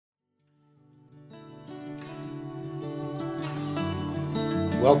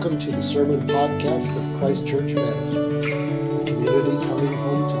Welcome to the Sermon Podcast of Christ Church Madison, a community coming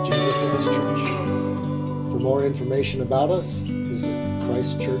home to Jesus and His church. For more information about us, visit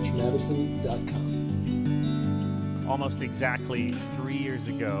christchurchmadison.com. Almost exactly 3 years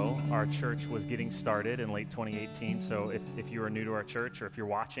ago, our church was getting started in late 2018. So if you are new to our church, or if you're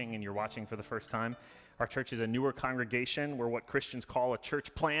watching and you're watching for the first time, our church is a newer congregation. We're what Christians call a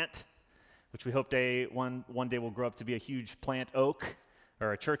church plant, which we hope one day will grow up to be a huge plant oak,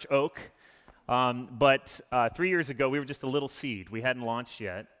 or a church oak. But 3 years ago, we were just a little seed. We hadn't launched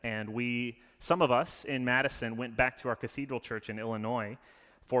yet, and some of us in Madison went back to our cathedral church in Illinois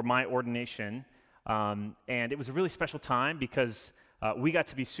for my ordination, and it was a really special time because we got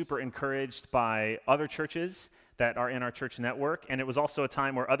to be super encouraged by other churches that are in our church network, and it was also a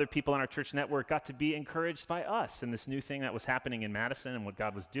time where other people in our church network got to be encouraged by us in this new thing that was happening in Madison and what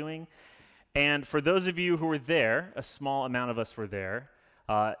God was doing. And for those of you who were there, a small amount of us were there,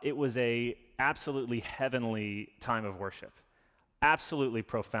 it was a absolutely heavenly time of worship. Absolutely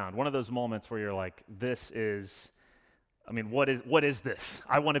profound. One of those moments where you're like, what is this?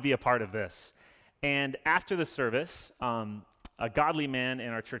 I want to be a part of this. And after the service, a godly man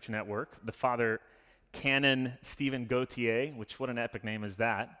in our church network, the Father Canon Stephen Gautier, which what an epic name is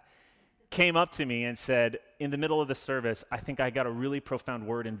that, came up to me and said, in the middle of the service, I think I got a really profound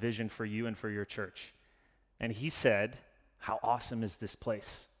word and vision for you and for your church. And he said, how awesome is this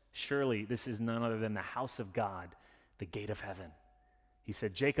place? Surely this is none other than the house of God, the gate of heaven. He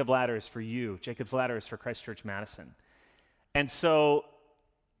said, Jacob's ladder is for you. Jacob's ladder is for Christ Church Madison. And so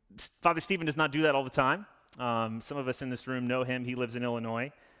Father Stephen does not do that all the time. Some of us in this room know him. He lives in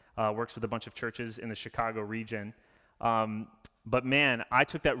Illinois, works with a bunch of churches in the Chicago region. But man, I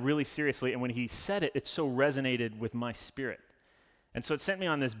took that really seriously, and when he said it, it so resonated with my spirit. And so it sent me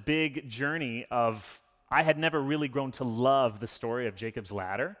on this big journey of, I had never really grown to love the story of Jacob's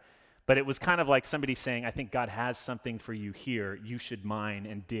ladder, but it was kind of like somebody saying, I think God has something for you here. You should mine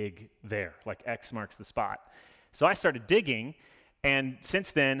and dig there, like X marks the spot. So I started digging, and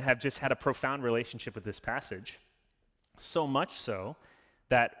since then have just had a profound relationship with this passage, so much so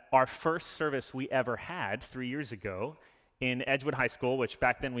that our first service we ever had 3 years ago in Edgewood High School, which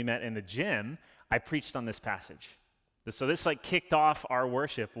back then we met in the gym, I preached on this passage. So this kicked off our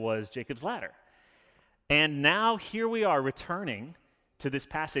worship was Jacob's ladder. And now here we are returning to this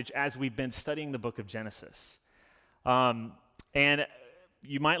passage as we've been studying the book of Genesis. And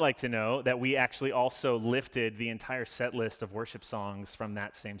you might like to know that we actually also lifted the entire set list of worship songs from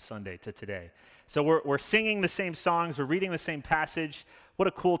that same Sunday to today. So we're singing the same songs, we're reading the same passage. What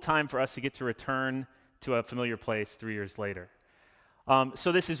a cool time for us to get to return to a familiar place 3 years later.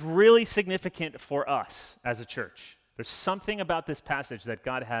 So this is really significant for us as a church. There's something about this passage that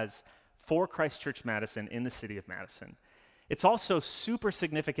God has for Christ Church Madison in the city of Madison. It's also super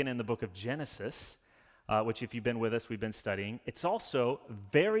significant in the book of Genesis, which if you've been with us, we've been studying. It's also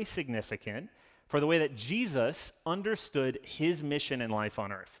very significant for the way that Jesus understood his mission in life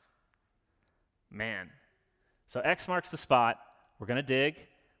on earth. Man. So X marks the spot. We're going to dig.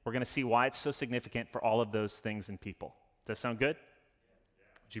 We're going to see why it's so significant for all of those things and people. Does that sound good?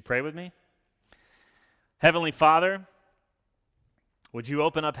 Would you pray with me? Heavenly Father, would you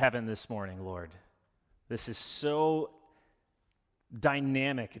open up heaven this morning, Lord? This is so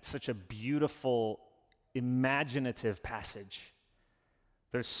dynamic. It's such a beautiful, imaginative passage.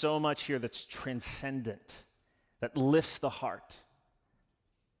 There's so much here that's transcendent, that lifts the heart,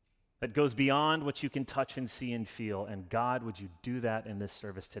 that goes beyond what you can touch and see and feel. And God, would you do that in this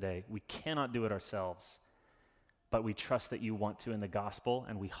service today? We cannot do it ourselves, but we trust that you want to in the gospel,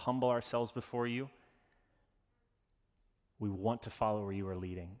 and we humble ourselves before you. We want to follow where you are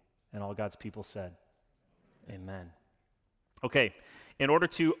leading. And all God's people said, amen. Okay, in order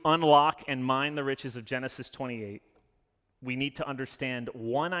to unlock and mine the riches of Genesis 28, we need to understand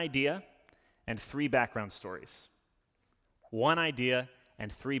one idea and three background stories. One idea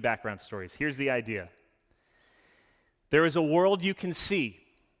and three background stories. Here's the idea. There is a world you can see,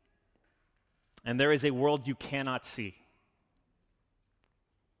 and there is a world you cannot see.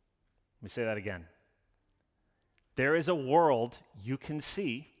 Let me say that again. There is a world you can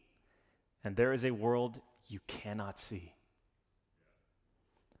see, and there is a world you cannot see.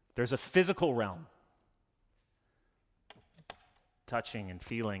 There's a physical realm, touching and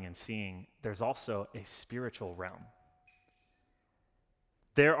feeling and seeing. There's also a spiritual realm.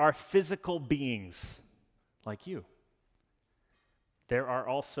 There are physical beings like you. There are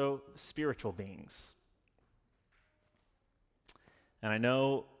also spiritual beings. And I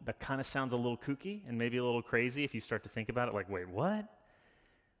know that kind of sounds a little kooky and maybe a little crazy if you start to think about it, like, wait, what?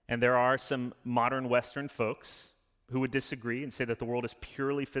 And there are some modern Western folks who would disagree and say that the world is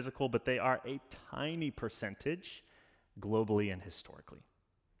purely physical, but they are a tiny percentage globally and historically.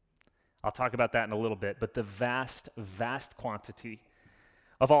 I'll talk about that in a little bit, but the vast, vast quantity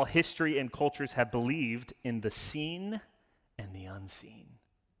of all history and cultures have believed in the seen and the unseen.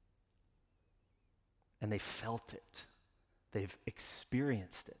 And they felt it. They've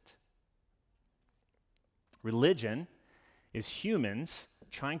experienced it. Religion is humans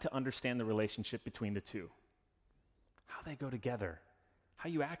trying to understand the relationship between the two. How they go together, how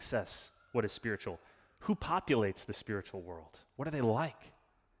you access what is spiritual, who populates the spiritual world, what are they like?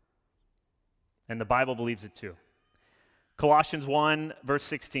 And the Bible believes it too. Colossians 1, verse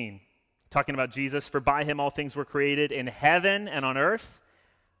 16, talking about Jesus, for by him all things were created in heaven and on earth,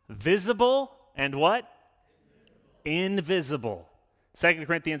 visible and what? Invisible. 2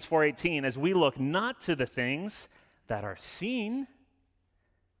 Corinthians 4:18, as we look not to the things that are seen,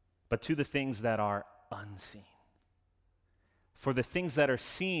 but to the things that are unseen. For the things that are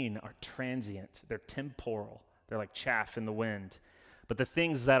seen are transient, they're temporal, they're like chaff in the wind. But the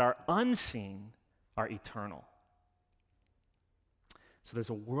things that are unseen are eternal. So there's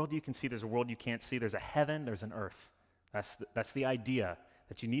a world you can see, there's a world you can't see, there's a heaven, there's an earth. That's the idea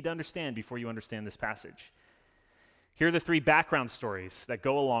that you need to understand before you understand this passage. Here are the three background stories that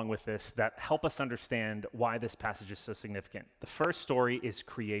go along with this that help us understand why this passage is so significant. The first story is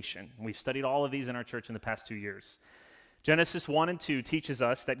creation. We've studied all of these in our church in the past 2 years. Genesis 1 and 2 teaches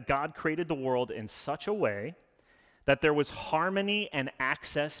us that God created the world in such a way that there was harmony and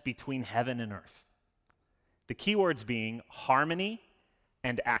access between heaven and earth. The key words being harmony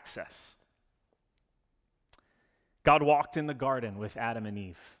and access. God walked in the garden with Adam and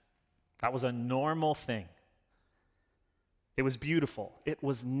Eve. That was a normal thing. It was beautiful. It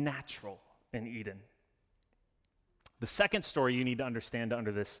was natural in Eden. The second story you need to understand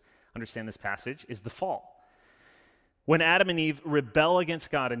this passage is the fall. When Adam and Eve rebel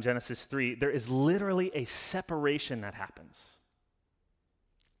against God in Genesis 3, there is literally a separation that happens.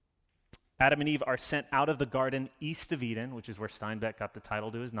 Adam and Eve are sent out of the garden east of Eden, which is where Steinbeck got the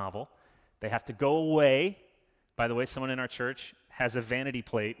title to his novel. They have to go away. By the way, someone in our church has a vanity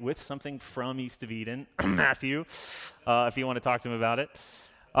plate with something from east of Eden, Matthew, if you want to talk to him about it.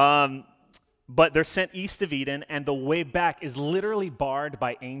 But they're sent east of Eden, and the way back is literally barred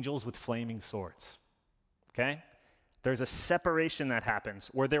by angels with flaming swords. Okay? There's a separation that happens.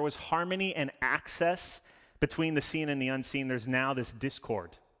 Where there was harmony and access between the seen and the unseen, there's now this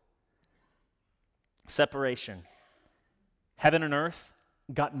discord. Separation. Heaven and earth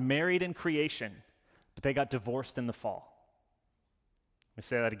got married in creation, but they got divorced in the fall. Let me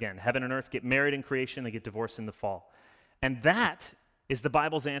say that again. Heaven and earth get married in creation, they get divorced in the fall. And that is the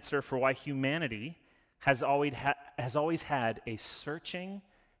Bible's answer for why humanity has always had a searching,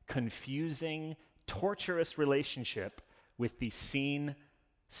 confusing, torturous relationship with the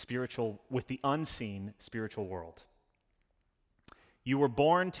unseen spiritual world. You were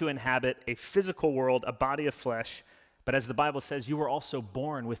born to inhabit a physical world, a body of flesh, but as the Bible says, you were also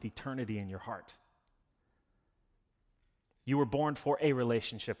born with eternity in your heart. You were born for a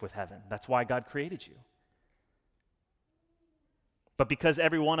relationship with heaven. That's why God created you. But because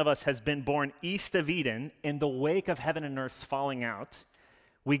every one of us has been born east of Eden, in the wake of heaven and earth's falling out,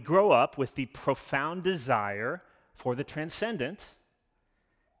 we grow up with the profound desire for the transcendent,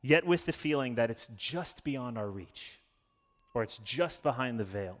 yet with the feeling that it's just beyond our reach, or it's just behind the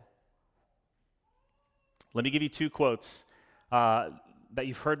veil. Let me give you two quotes that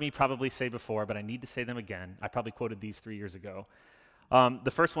you've heard me probably say before, but I need to say them again. I probably quoted these 3 years ago.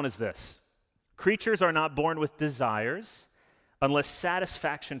 The first one is this: creatures are not born with desires unless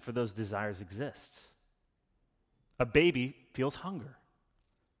satisfaction for those desires exists. A baby feels hunger.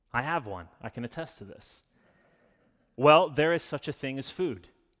 I have one. I can attest to this. Well, there is such a thing as food.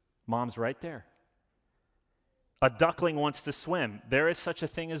 Mom's right there. A duckling wants to swim. There is such a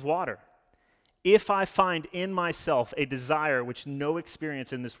thing as water. If I find in myself a desire which no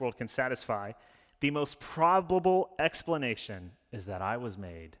experience in this world can satisfy, the most probable explanation is that I was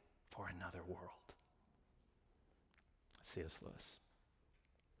made for another world. C.S. Lewis.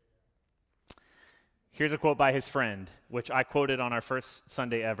 Here's a quote by his friend, which I quoted on our first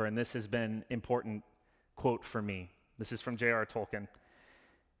Sunday ever, and this has been an important quote for me. This is from J.R. Tolkien.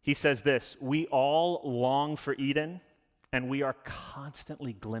 He says this: "We all long for Eden, and we are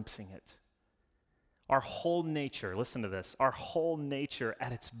constantly glimpsing it. Our whole nature," listen to this, "our whole nature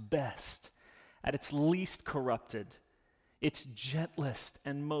at its best, at its least corrupted, its gentlest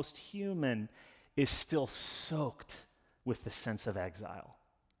and most human, is still soaked with the sense of exile."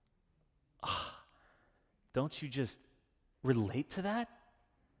 Don't you just relate to that?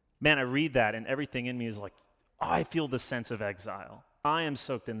 Man, I read that and everything in me is like, I feel the sense of exile. I am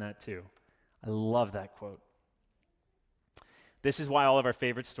soaked in that too. I love that quote. This is why all of our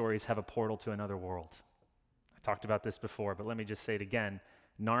favorite stories have a portal to another world. I talked about this before, but let me just say it again.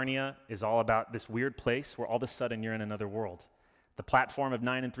 Narnia is all about this weird place where all of a sudden you're in another world. The platform of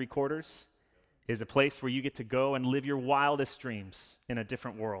 9 3/4 is a place where you get to go and live your wildest dreams in a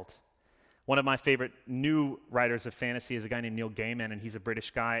different world. One of my favorite new writers of fantasy is a guy named Neil Gaiman, and he's a British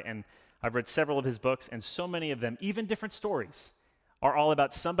guy, and I've read several of his books, and so many of them, even different stories, are all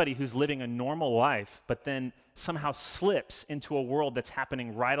about somebody who's living a normal life, but then somehow slips into a world that's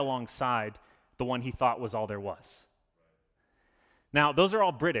happening right alongside the one he thought was all there was. Now, those are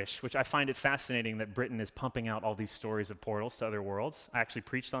all British, which I find it fascinating that Britain is pumping out all these stories of portals to other worlds. I actually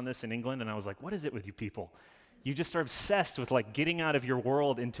preached on this in England, and I was like, what is it with you people? You just are obsessed with like getting out of your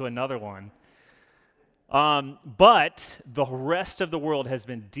world into another one. But the rest of the world has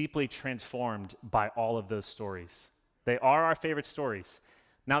been deeply transformed by all of those stories. They are our favorite stories.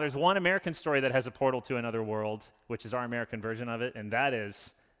 Now, there's one American story that has a portal to another world, which is our American version of it, and that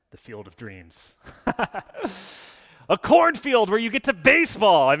is the Field of Dreams. A cornfield where you get to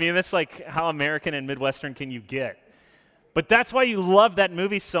baseball. I mean, that's like how American and Midwestern can you get? But that's why you love that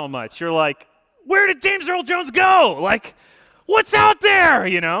movie so much. You're like, where did James Earl Jones go? Like, what's out there,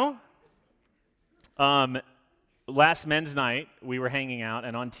 you know? Last men's night, we were hanging out,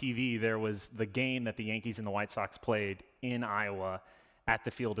 and on TV, there was the game that the Yankees and the White Sox played in Iowa at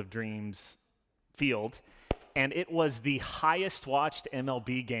the Field of Dreams field, and it was the highest watched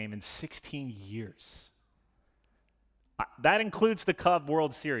MLB game in 16 years. That includes the Cub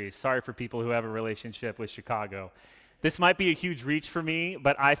World Series. Sorry for people who have a relationship with Chicago. This might be a huge reach for me,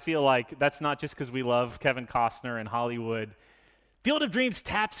 but I feel like that's not just because we love Kevin Costner and Hollywood. Field of Dreams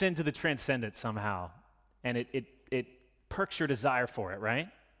taps into the transcendent somehow, and it perks your desire for it, right?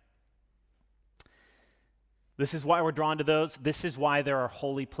 This is why we're drawn to those. This is why there are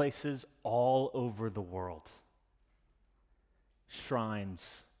holy places all over the world.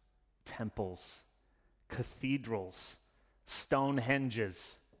 Shrines, temples, cathedrals,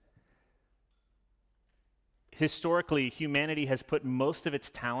 Stonehenges. Historically, humanity has put most of its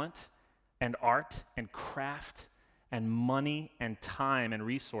talent and art and craft and money and time and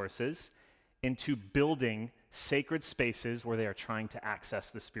resources into building sacred spaces where they are trying to access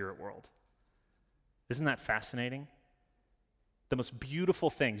the spirit world. Isn't that fascinating? The most beautiful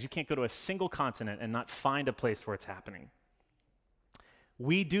things. You can't go to a single continent and not find a place where it's happening.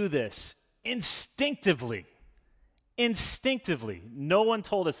 We do this instinctively. Instinctively. No one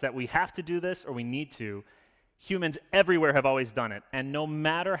told us that we have to do this or we need to. Humans everywhere have always done it. And no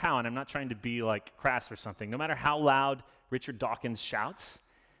matter how, and I'm not trying to be like crass or something, no matter how loud Richard Dawkins shouts,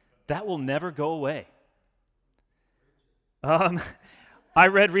 that will never go away. I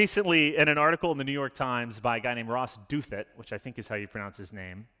read recently in an article in the New York Times by a guy named Ross Douthat, which I think is how you pronounce his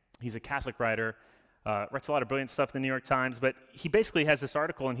name. He's a Catholic writer, writes a lot of brilliant stuff in the New York Times, but he basically has this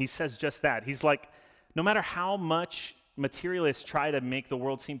article and he says just that. He's like, no matter how much materialists try to make the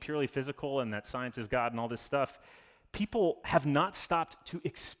world seem purely physical and that science is God and all this stuff, people have not stopped to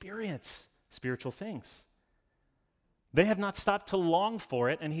experience spiritual things. They have not stopped to long for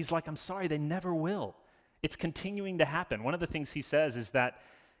it, and he's like, I'm sorry, they never will. It's continuing to happen. One of the things he says is that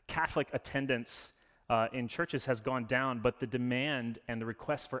Catholic attendance in churches has gone down, but the demand and the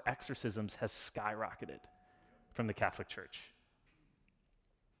request for exorcisms has skyrocketed from the Catholic Church.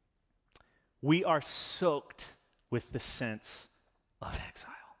 We are soaked with the sense of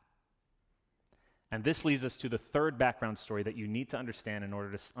exile. And this leads us to the third background story that you need to understand in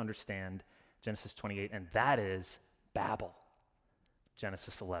order to understand Genesis 28, and that is Babel,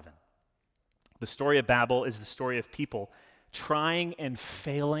 Genesis 11. The story of Babel is the story of people trying and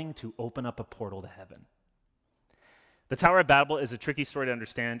failing to open up a portal to heaven. The Tower of Babel is a tricky story to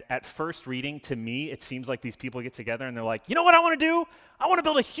understand. At first reading, to me, it seems like these people get together and they're like, you know what I want to do? I want to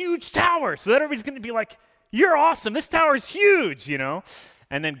build a huge tower so that everybody's going to be like, you're awesome. This tower is huge, you know?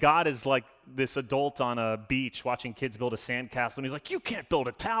 And then God is like this adult on a beach watching kids build a sandcastle, and he's like, you can't build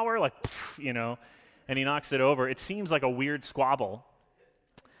a tower, like, you know? And he knocks it over. It seems like a weird squabble.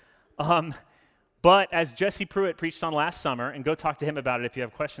 But as Jesse Pruitt preached on last summer, and go talk to him about it if you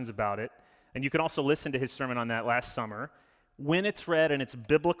have questions about it, and you can also listen to his sermon on that last summer, when it's read in its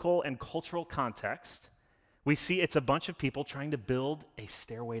biblical and cultural context, we see it's a bunch of people trying to build a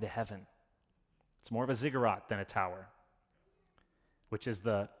stairway to heaven. It's more of a ziggurat than a tower, which is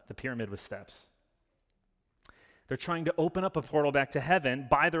the pyramid with steps. They're trying to open up a portal back to heaven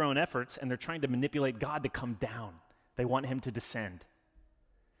by their own efforts, and they're trying to manipulate God to come down. They want him to descend.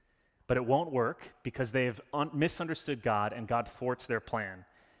 But it won't work because they've misunderstood God, and God thwarts their plan.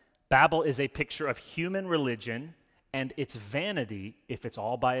 Babel is a picture of human religion and its vanity if it's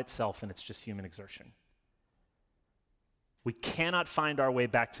all by itself and it's just human exertion. We cannot find our way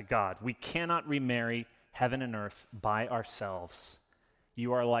back to God. We cannot remarry heaven and earth by ourselves.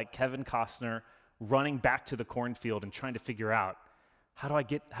 You are like Kevin Costner running back to the cornfield and trying to figure out, how do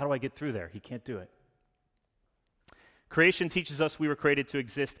I get through there? He can't do it. Creation teaches us we were created to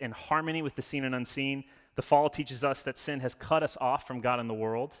exist in harmony with the seen and unseen. The fall teaches us that sin has cut us off from God and the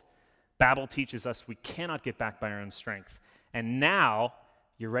world. Babel teaches us we cannot get back by our own strength. And now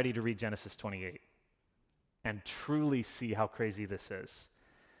you're ready to read Genesis 28 and truly see how crazy this is.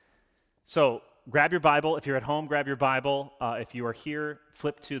 So grab your Bible. If you're at home, grab your Bible. If you are here,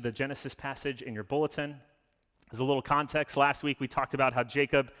 flip to the Genesis passage in your bulletin. As a little context, last week we talked about how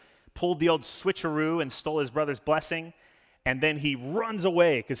Jacob pulled the old switcheroo and stole his brother's blessing, and then he runs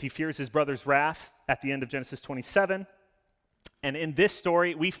away because he fears his brother's wrath at the end of Genesis 27. And in this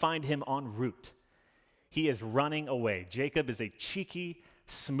story, we find him en route. He is running away. Jacob is a cheeky,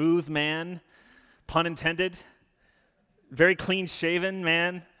 smooth man, pun intended, very clean-shaven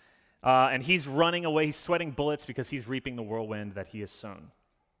man, and he's running away. He's sweating bullets because he's reaping the whirlwind that he has sown.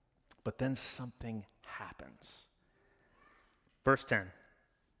 But then something happens. Verse 10.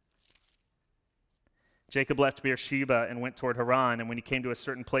 Jacob left Beersheba and went toward Haran, and when he came to a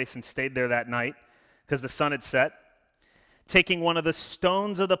certain place and stayed there that night, because the sun had set, taking one of the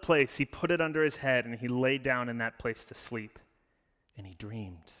stones of the place, he put it under his head, and he lay down in that place to sleep. And he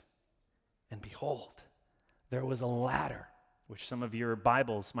dreamed, and behold, there was a ladder, which some of your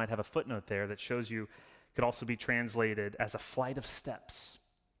Bibles might have a footnote there that shows you could also be translated as a flight of steps.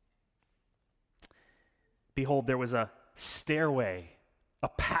 Behold, there was a stairway, a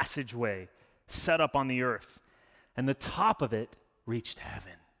passageway set up on the earth, and the top of it reached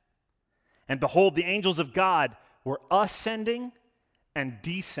heaven. And behold, the angels of God were ascending and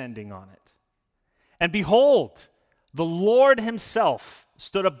descending on it. And behold, the Lord himself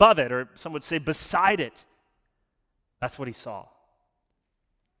stood above it, or some would say beside it. That's what he saw.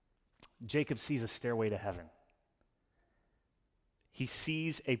 Jacob sees a stairway to heaven. He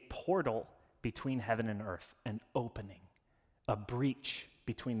sees a portal between heaven and earth, an opening, a breach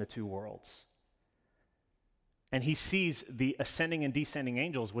between the two worlds. And he sees the ascending and descending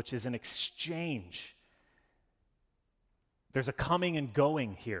angels, which is an exchange. There's a coming and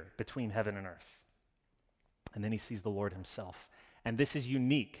going here between heaven and earth. And then he sees the Lord himself. And this is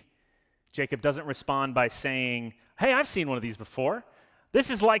unique. Jacob doesn't respond by saying, hey, I've seen one of these before. This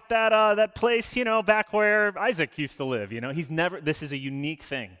is like that place, back where Isaac used to live. This is a unique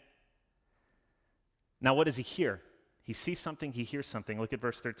thing. Now, what does he hear? He sees something, he hears something. Look at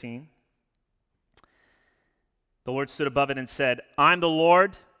verse 13. The Lord stood above it and said, I'm the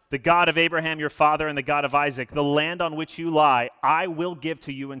Lord, the God of Abraham your father and the God of Isaac. The land on which you lie, I will give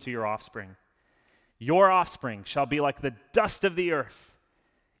to you and to your offspring. Your offspring shall be like the dust of the earth.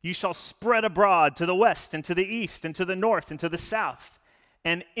 You shall spread abroad to the west and to the east and to the north and to the south.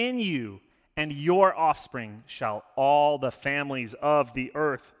 And in you and your offspring shall all the families of the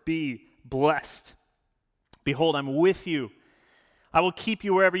earth be blessed. Behold, I'm with you. I will keep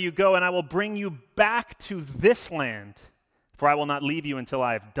you wherever you go, and I will bring you back to this land, for I will not leave you until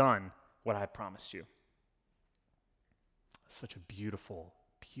I have done what I have promised you. Such a beautiful,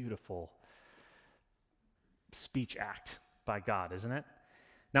 beautiful speech act by God, isn't it?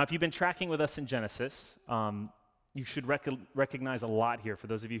 Now, if you've been tracking with us in Genesis, you should recognize a lot here. For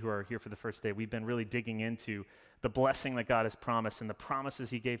those of you who are here for the first day, we've been really digging into the blessing that God has promised and the promises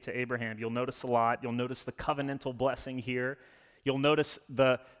he gave to Abraham. You'll notice a lot. You'll notice the covenantal blessing here. You'll notice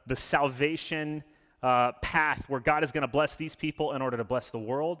the salvation path where God is going to bless these people in order to bless the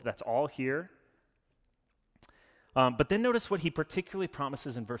world. That's all here. But then notice what he particularly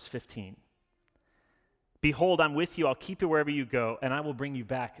promises in verse 15. Behold, I'm with you. I'll keep you wherever you go, and I will bring you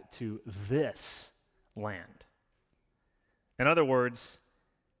back to this land. In other words,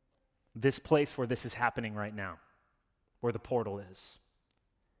 this place where this is happening right now, where the portal is.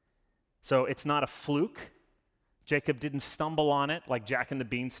 So it's not a fluke. Jacob didn't stumble on it like Jack and the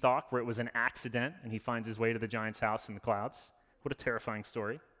Beanstalk, where it was an accident and he finds his way to the giant's house in the clouds. What a terrifying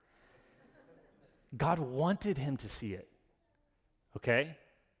story. God wanted him to see it, okay?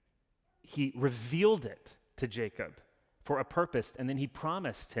 He revealed it to Jacob for a purpose, and then he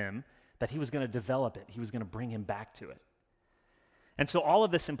promised him that he was going to develop it. He was going to bring him back to it. And so all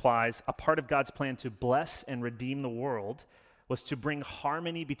of this implies a part of God's plan to bless and redeem the world was to bring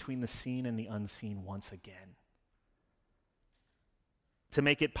harmony between the seen and the unseen once again. To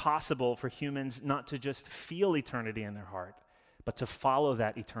make it possible for humans not to just feel eternity in their heart, but to follow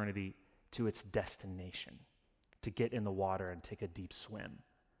that eternity to its destination, to get in the water and take a deep swim.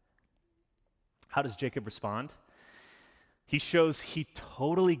 How does Jacob respond? He shows he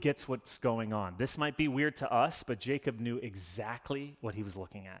totally gets what's going on. This might be weird to us, but Jacob knew exactly what he was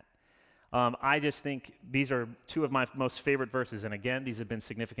looking at. I just think these are two of my most favorite verses, and again, these have been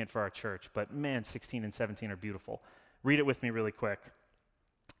significant for our church, but man, 16 and 17 are beautiful. Read it with me really quick.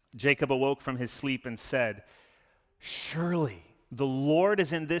 Jacob awoke from his sleep and said, "Surely the Lord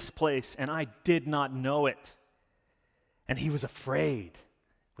is in this place, and I did not know it." And he was afraid,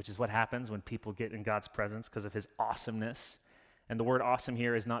 which is what happens when people get in God's presence because of his awesomeness. And the word awesome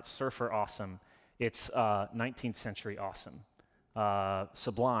here is not surfer awesome. It's 19th century awesome.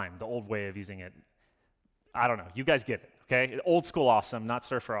 Sublime, the old way of using it. I don't know. You guys get it, okay? Old school awesome, not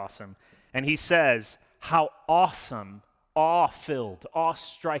surfer awesome. And he says, how awesome, awe-filled,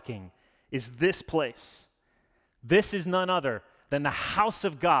 awe-striking is this place. This is none other than the house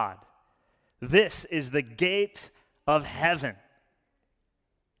of God. This is the gate of heaven.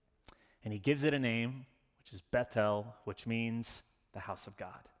 And he gives it a name, which is Bethel, which means the house of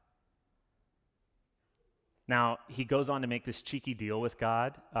God. Now, he goes on to make this cheeky deal with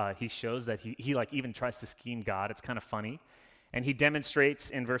God. He shows that he like even tries to scheme God. It's kind of funny. And he demonstrates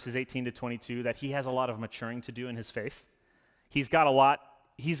in verses 18 to 22 that he has a lot of maturing to do in his faith. He's got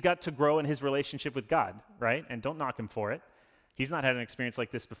to grow in his relationship with God, right? And don't knock him for it. He's not had an experience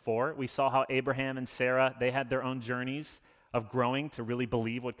like this before. We saw how Abraham and Sarah, they had their own journeys of growing to really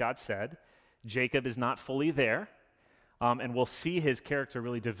believe what God said. Jacob is not fully there. And we'll see his character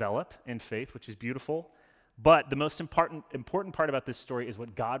really develop in faith, which is beautiful. But the most important part about this story is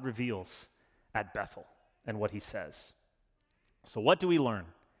what God reveals at Bethel and what he says. So what do we learn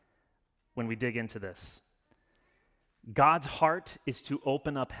when we dig into this? God's heart is to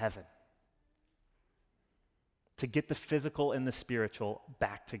open up heaven, to get the physical and the spiritual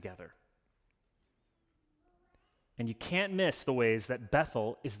back together. And you can't miss the ways that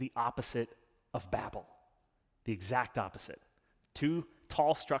Bethel is the opposite of Babel, the exact opposite. Two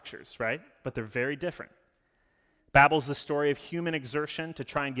tall structures, right? But they're very different. Babel's the story of human exertion to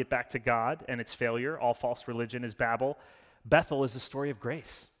try and get back to God and its failure. All false religion is Babel. Bethel is the story of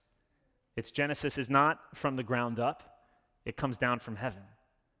grace. Its Genesis is not from the ground up. It comes down from heaven.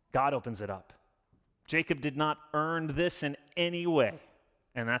 God opens it up. Jacob did not earn this in any way,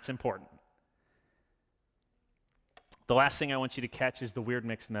 and that's important. The last thing I want you to catch is the weird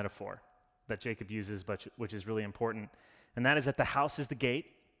mixed metaphor that Jacob uses, but which is really important, and that is that the house is the gate,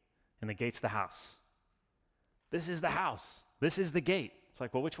 and the gate's the house. This is the house. This is the gate. It's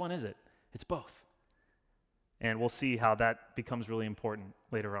like, well, which one is it? It's both. And we'll see how that becomes really important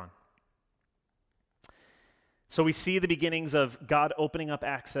later on. So we see the beginnings of God opening up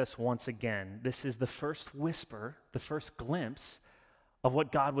access once again. This is the first whisper, the first glimpse of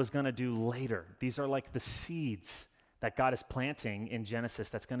what God was going to do later. These are like the seeds that God is planting in Genesis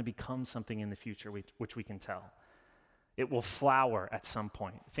that's going to become something in the future, which we can tell. It will flower at some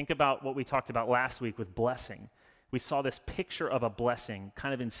point. Think about what we talked about last week with blessing. We saw this picture of a blessing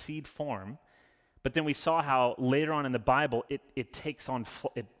kind of in seed form, but then we saw how later on in the Bible it takes on,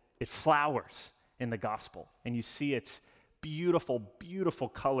 it flowers in the gospel, and you see its beautiful, beautiful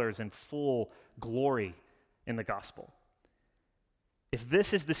colors and full glory in the gospel. If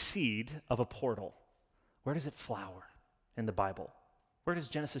this is the seed of a portal, where does it flower in the Bible? Where does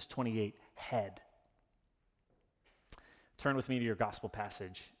Genesis 28 head? Turn with me to your gospel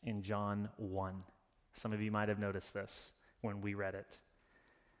passage in John 1. Some of you might have noticed this when we read it.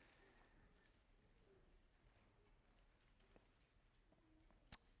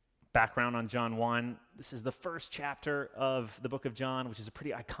 Background on John 1. This is the first chapter of the book of John, which is a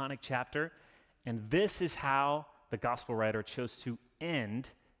pretty iconic chapter. And this is how the gospel writer chose to end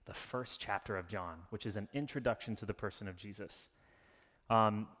the first chapter of John, which is an introduction to the person of Jesus.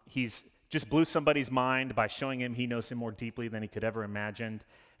 He's just blew somebody's mind by showing him he knows him more deeply than he could ever imagined.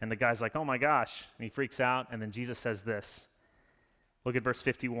 And the guy's like, oh my gosh, and he freaks out. And then Jesus says this. Look at verse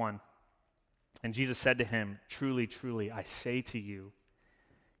 51. And Jesus said to him, truly, truly, I say to you,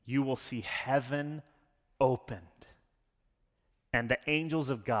 you will see heaven opened and the angels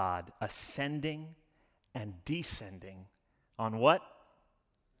of God ascending and descending on what?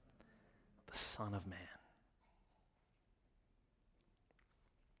 The Son of Man.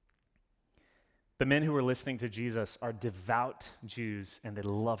 The men who were listening to Jesus are devout Jews, and they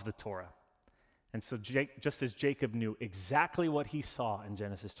love the Torah. And so just as Jacob knew exactly what he saw in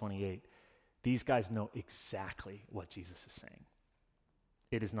Genesis 28, these guys know exactly what Jesus is saying.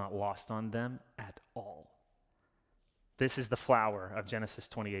 It is not lost on them at all. This is the flower of Genesis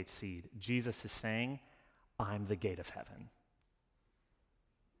 28 seed. Jesus is saying, I'm the gate of heaven.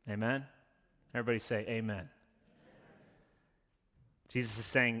 Amen? Everybody say amen. Jesus is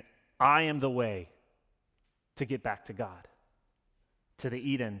saying, I am the way to get back to God, to the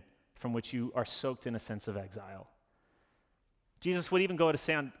Eden from which you are soaked in a sense of exile. Jesus would even go to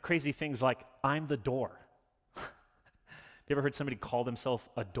say on crazy things like, I'm the door. You ever heard somebody call themselves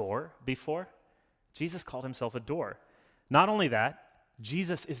a door before? Jesus called himself a door. Not only that,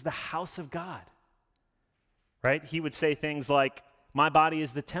 Jesus is the house of God, right? He would say things like, my body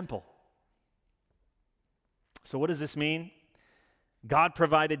is the temple. So what does this mean? God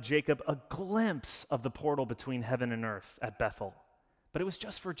provided Jacob a glimpse of the portal between heaven and earth at Bethel. But it was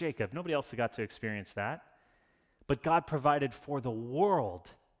just for Jacob. Nobody else got to experience that. But God provided for the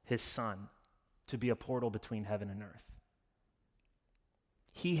world his son to be a portal between heaven and earth.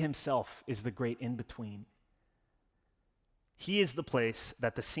 He himself is the great in-between. He is the place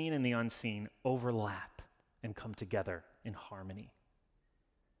that the seen and the unseen overlap and come together in harmony.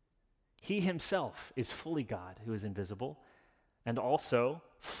 He himself is fully God, who is invisible, and also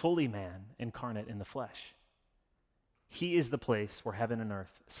fully man, incarnate in the flesh. He is the place where heaven and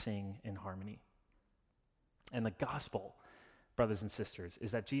earth sing in harmony. And the gospel, brothers and sisters,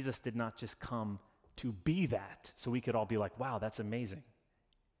 is that Jesus did not just come to be that, so we could all be like, wow, that's amazing.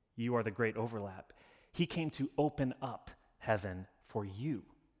 You are the great overlap. He came to open up heaven for you.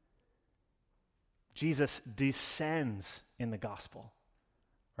 Jesus descends in the gospel,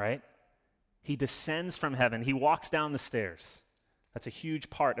 right? He descends from heaven. He walks down the stairs. That's a huge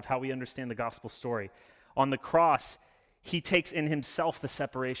part of how we understand the gospel story. On the cross, he takes in himself the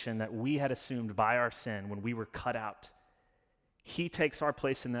separation that we had assumed by our sin when we were cut out. He takes our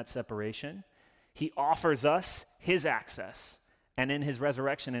place in that separation. He offers us his access. And in his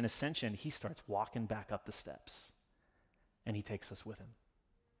resurrection and ascension, he starts walking back up the steps. And he takes us with him.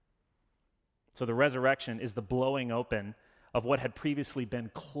 So the resurrection is the blowing open of what had previously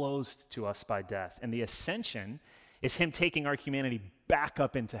been closed to us by death. And the ascension is him taking our humanity back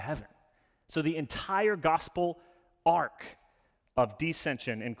up into heaven. So the entire gospel arc of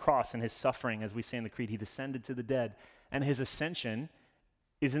descension and cross and his suffering, as we say in the creed, he descended to the dead, and his ascension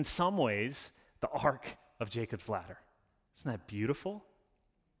is in some ways the arc of Jacob's ladder. Isn't that beautiful?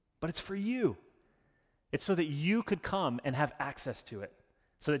 But it's for you. It's so that you could come and have access to it.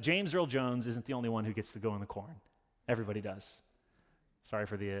 So that James Earl Jones isn't the only one who gets to go in the corn. Everybody does. Sorry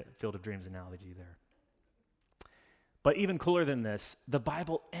for the Field of Dreams analogy there. But even cooler than this, the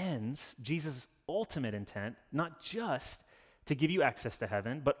Bible ends Jesus' ultimate intent, not just to give you access to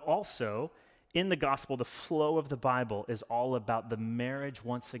heaven, but also in the gospel, the flow of the Bible is all about the marriage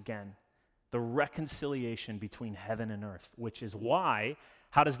once again, the reconciliation between heaven and earth, which is why,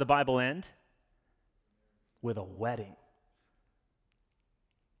 how does the Bible end? With a wedding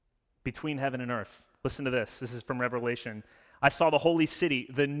between heaven and earth. Listen to this. This is from Revelation. I saw the holy city,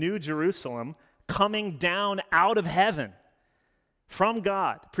 the new Jerusalem, coming down out of heaven from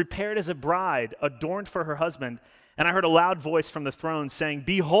God, prepared as a bride, adorned for her husband. And I heard a loud voice from the throne saying,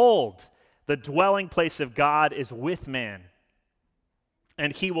 behold, the dwelling place of God is with man,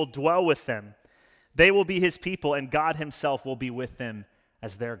 and he will dwell with them. They will be his people, and God himself will be with them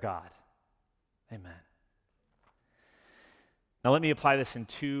as their God. Amen. Now let me apply this in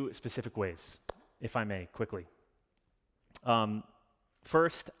two specific ways, if I may, quickly.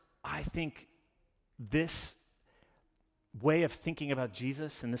 First, I think this way of thinking about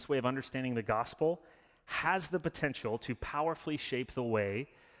Jesus and this way of understanding the gospel has the potential to powerfully shape the way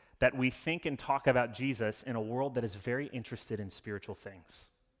that we think and talk about Jesus in a world that is very interested in spiritual things.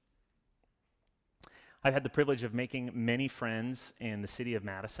 I've had the privilege of making many friends in the city of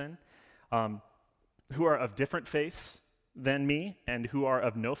Madison who are of different faiths than me and who are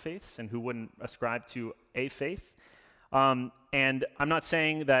of no faiths and who wouldn't ascribe to a faith. And I'm not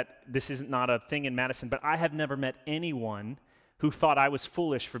saying that this is not a thing in Madison, but I have never met anyone who thought I was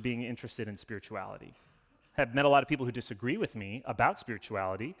foolish for being interested in spirituality. I've met a lot of people who disagree with me about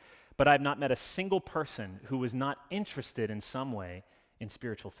spirituality, but I've not met a single person who was not interested in some way in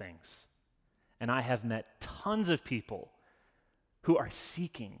spiritual things. And I have met tons of people who are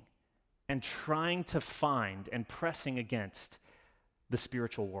seeking and trying to find and pressing against the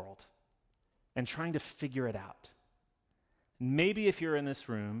spiritual world and trying to figure it out. Maybe if you're in this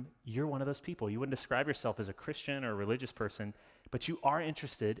room, you're one of those people. You wouldn't describe yourself as a Christian or a religious person, but you are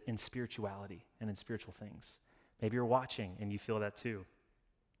interested in spirituality and in spiritual things. Maybe you're watching and you feel that too.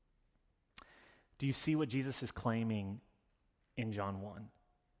 Do you see what Jesus is claiming in John 1?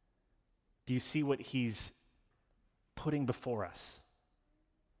 Do you see what he's putting before us?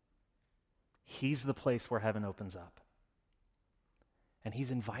 He's the place where heaven opens up. And he's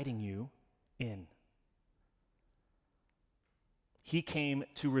inviting you in. He came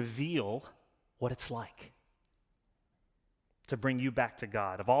to reveal what it's like to bring you back to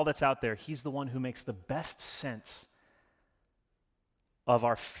God. Of all that's out there, he's the one who makes the best sense of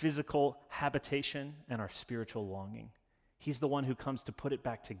our physical habitation and our spiritual longing. He's the one who comes to put it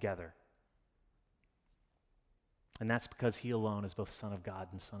back together. And that's because he alone is both Son of God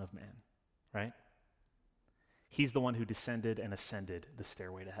and Son of Man, right? He's the one who descended and ascended the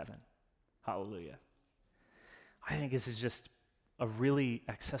stairway to heaven. Hallelujah. I think this is just a really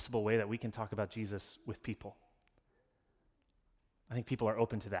accessible way that we can talk about Jesus with people. I think people are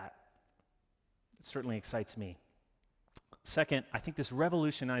open to that. It certainly excites me. Second, I think this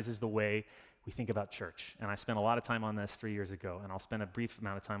revolutionizes the way we think about church. And I spent a lot of time on this 3 years ago, and I'll spend a brief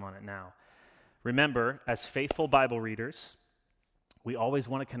amount of time on it now. Remember, as faithful Bible readers, we always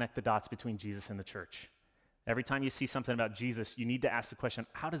want to connect the dots between Jesus and the church. Every time you see something about Jesus, you need to ask the question,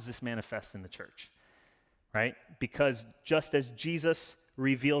 how does this manifest in the church? Right? Because just as Jesus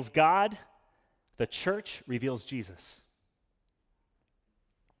reveals God, the church reveals Jesus.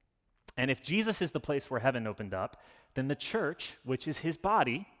 And if Jesus is the place where heaven opened up, then the church, which is his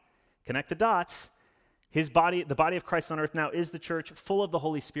body, connect the dots, his body, the body of Christ on earth now is the church, full of the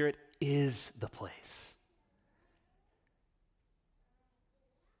Holy Spirit, is the place.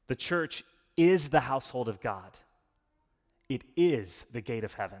 The church is the household of God. It is the gate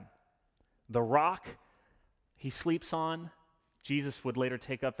of heaven. The rock he sleeps on, Jesus would later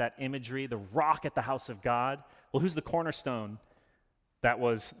take up that imagery, the rock at the house of God. Well, who's the cornerstone that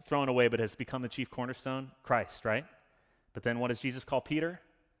was thrown away but has become the chief cornerstone? Christ, right? But then what does Jesus call Peter?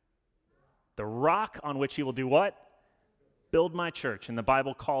 The rock on which he will do what? Build my church. And the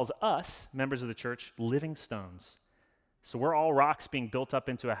Bible calls us, members of the church, living stones. So we're all rocks being built up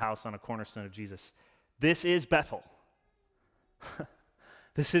into a house on a cornerstone of Jesus. This is Bethel.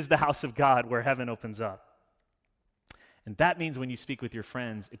 This is the house of God where heaven opens up. And that means when you speak with your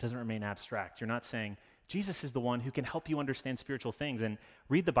friends, it doesn't remain abstract. You're not saying, Jesus is the one who can help you understand spiritual things. And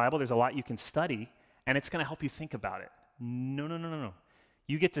read the Bible, there's a lot you can study, and it's going to help you think about it. No.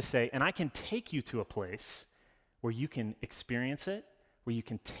 You get to say, and I can take you to a place where you can experience it, where you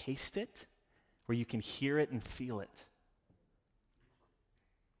can taste it, where you can hear it and feel it.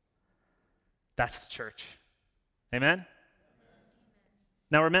 That's the church. Amen?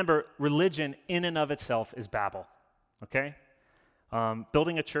 Now remember, religion in and of itself is Babel, okay?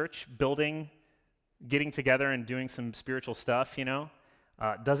 Building a church, getting together and doing some spiritual stuff,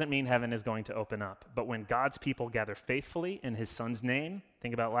 doesn't mean heaven is going to open up. But when God's people gather faithfully in his Son's name,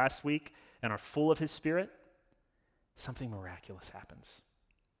 think about last week, and are full of his Spirit, something miraculous happens.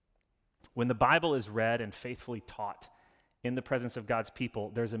 When the Bible is read and faithfully taught in the presence of God's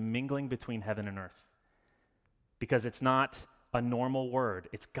people, there's a mingling between heaven and earth. Because it's not a normal word.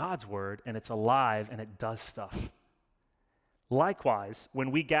 It's God's word, and it's alive, and it does stuff. Likewise, when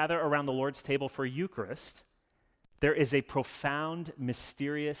we gather around the Lord's table for Eucharist, there is a profound,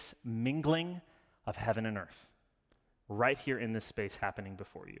 mysterious mingling of heaven and earth right here in this space happening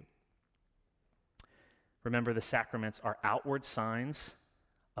before you. Remember, the sacraments are outward signs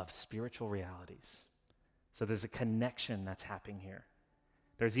of spiritual realities. So there's a connection that's happening here.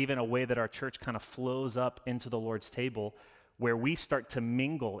 There's even a way that our church kind of flows up into the Lord's table where we start to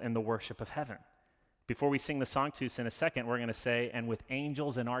mingle in the worship of heaven. Before we sing the Sanctus in a second, we're going to say, and with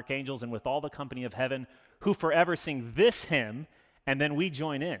angels and archangels and with all the company of heaven who forever sing this hymn, and then we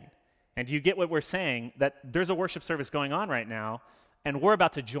join in. And do you get what we're saying? That there's a worship service going on right now, and we're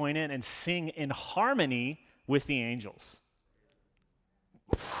about to join in and sing in harmony with the angels.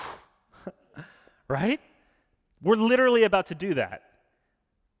 Right? We're literally about to do that.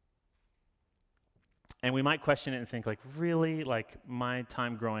 And we might question it and think, really? My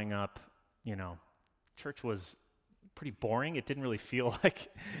time growing up, church was pretty boring. It didn't really feel like,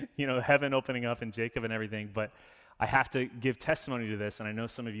 heaven opening up and Jacob and everything. But I have to give testimony to this, and I know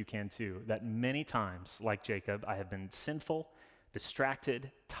some of you can too, that many times, like Jacob, I have been sinful,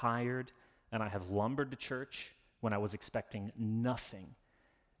 distracted, tired, and I have lumbered to church when I was expecting nothing.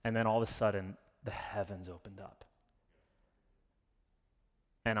 And then all of a sudden, the heavens opened up.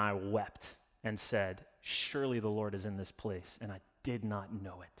 And I wept and said, surely the Lord is in this place, and I did not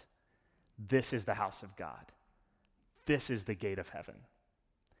know it. This is the house of God. This is the gate of heaven.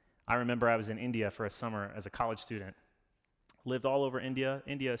 I remember I was in India for a summer as a college student. Lived all over India.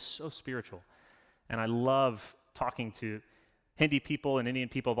 India is so spiritual. And I love talking to Hindi people and Indian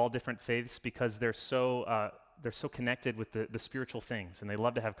people of all different faiths because they're so connected with the spiritual things, and they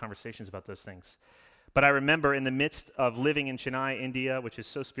love to have conversations about those things. But I remember in the midst of living in Chennai, India, which is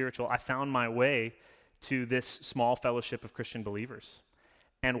so spiritual, I found my way to this small fellowship of Christian believers.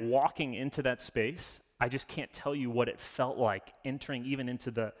 And walking into that space, I just can't tell you what it felt like entering even into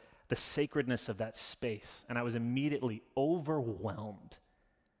the the sacredness of that space, and I was immediately overwhelmed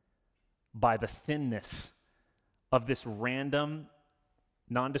by the thinness of this random,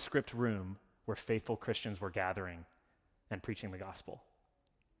 nondescript room where faithful Christians were gathering and preaching the gospel.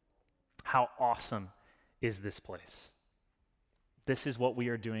 How awesome is this place? This is what we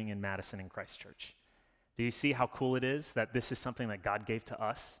are doing in Madison and Christ Church. Do you see how cool it is that this is something that God gave to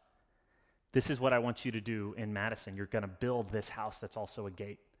us? This is what I want you to do in Madison. You're going to build this house that's also a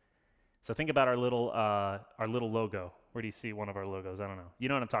gate. So think about our little logo. Where do you see one of our logos? I don't know. You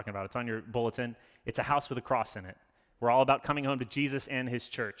know what I'm talking about. It's on your bulletin. It's a house with a cross in it. We're all about coming home to Jesus and his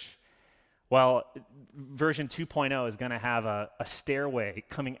church. Well, version 2.0 is going to have a stairway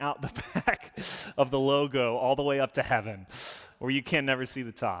coming out the back of the logo all the way up to heaven, where you can never see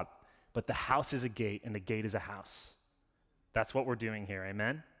the top. But the house is a gate, and the gate is a house. That's what we're doing here,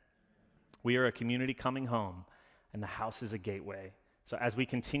 amen? We are a community coming home, and the house is a gateway. So as we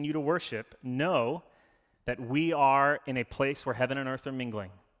continue to worship, know that we are in a place where heaven and earth are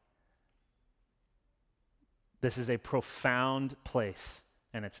mingling. This is a profound place.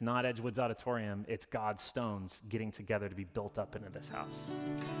 And it's not Edgewood's Auditorium, it's God's stones getting together to be built up into this house.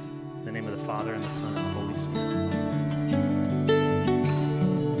 In the name of the Father, and the Son, and the Holy Spirit.